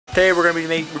Today we're going to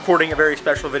be recording a very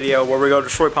special video where we go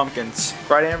destroy pumpkins.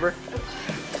 Right, Amber?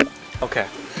 Okay.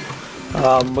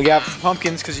 We got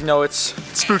pumpkins because you know it's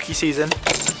spooky season.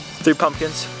 3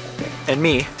 pumpkins. And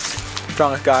me.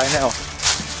 Strongest guy I know.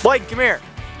 Blake, come here!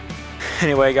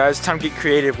 Anyway guys, time to get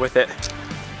creative with it.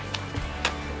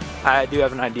 I do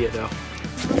have an idea though.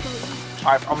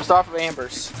 Alright, I'm going to start with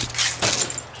Amber's.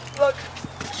 Look!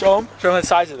 Show them the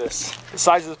size of this. The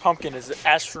size of this pumpkin is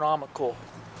astronomical.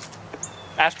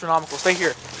 Astronomical. Stay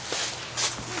here.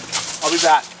 I'll be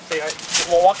back.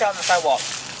 We'll walk out on the sidewalk.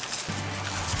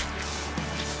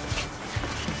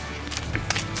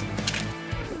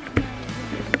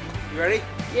 You ready?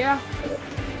 Yeah.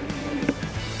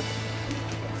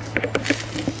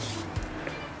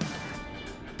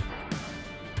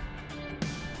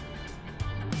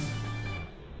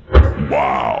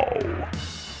 Wow.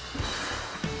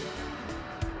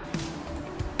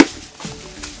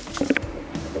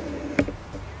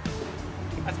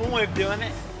 That's one way of doing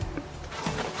it.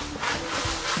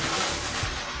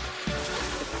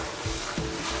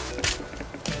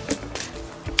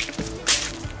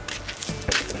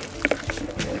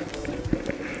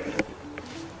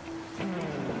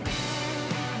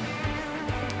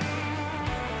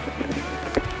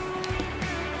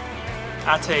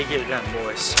 That's how you get it done,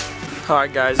 boys.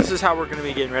 Alright guys, this is how we're going to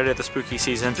be getting ready at the spooky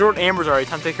season. Jordan Amber's already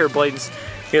time to take care of Bladen's.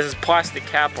 He has his plastic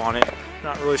cap on it.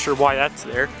 Not really sure why that's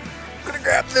there. I'm gonna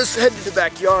grab this, head to the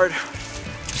backyard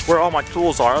where all my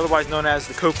tools are, otherwise known as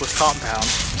the Cokeless Compound.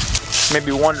 You may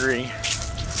be wondering,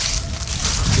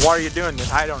 why are you doing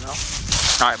this? I don't know.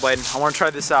 Alright Bladen, I want to try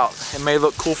this out. It may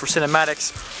look cool for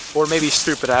cinematics, or maybe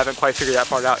stupid. I haven't quite figured that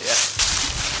part out yet.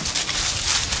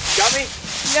 Got me?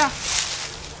 Yeah.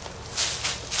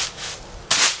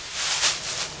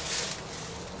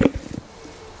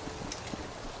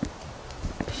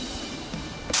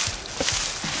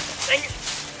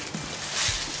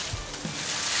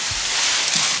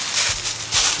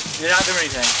 You're not doing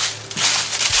anything.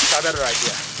 Got a better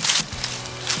idea.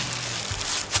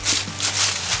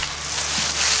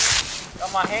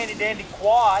 Got my handy dandy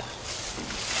quad.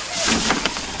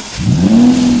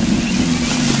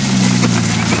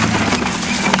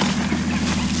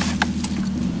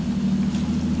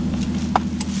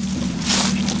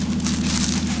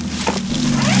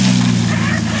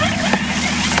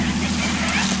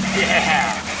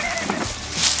 Yeah.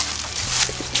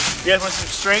 You guys want some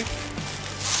strength?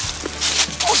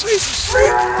 Also need some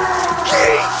strength.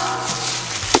 Okay.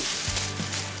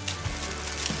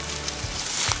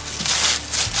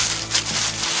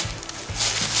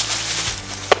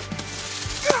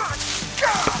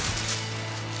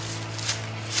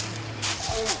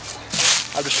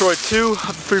 I've destroyed 2 of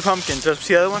the 3 pumpkins.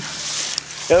 See the other one?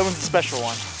 The other one's a special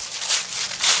one.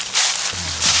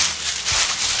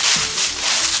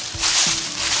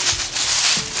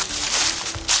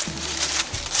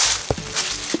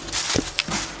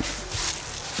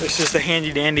 This is the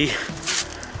handy dandy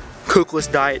Cokeless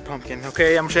Diet pumpkin.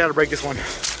 Okay, I'm gonna show you how to break this one.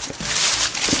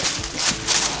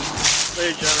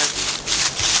 Ladies and gentlemen,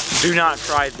 do not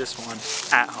try this one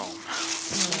at home.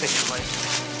 Take it away.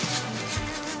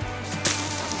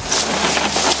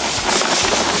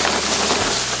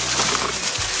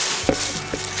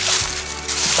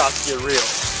 It's about to get real.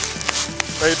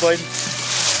 Ready, Bladen?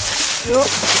 Yep.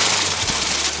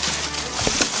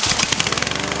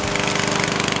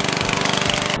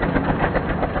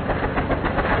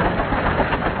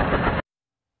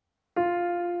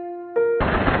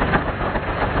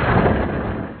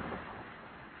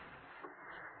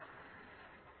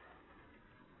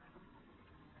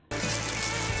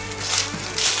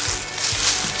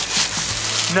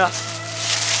 Nothing.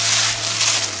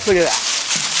 Look at that.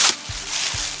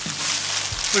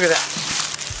 Look at that.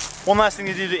 One last thing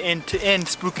to do to end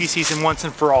spooky season once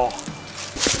and for all.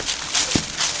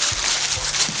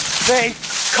 They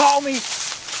call me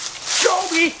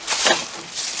Joby.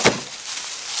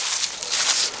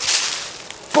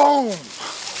 Boom.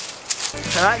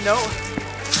 On that note,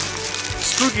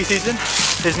 spooky season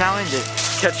is now ended.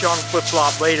 Catch you on Flip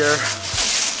Flop later.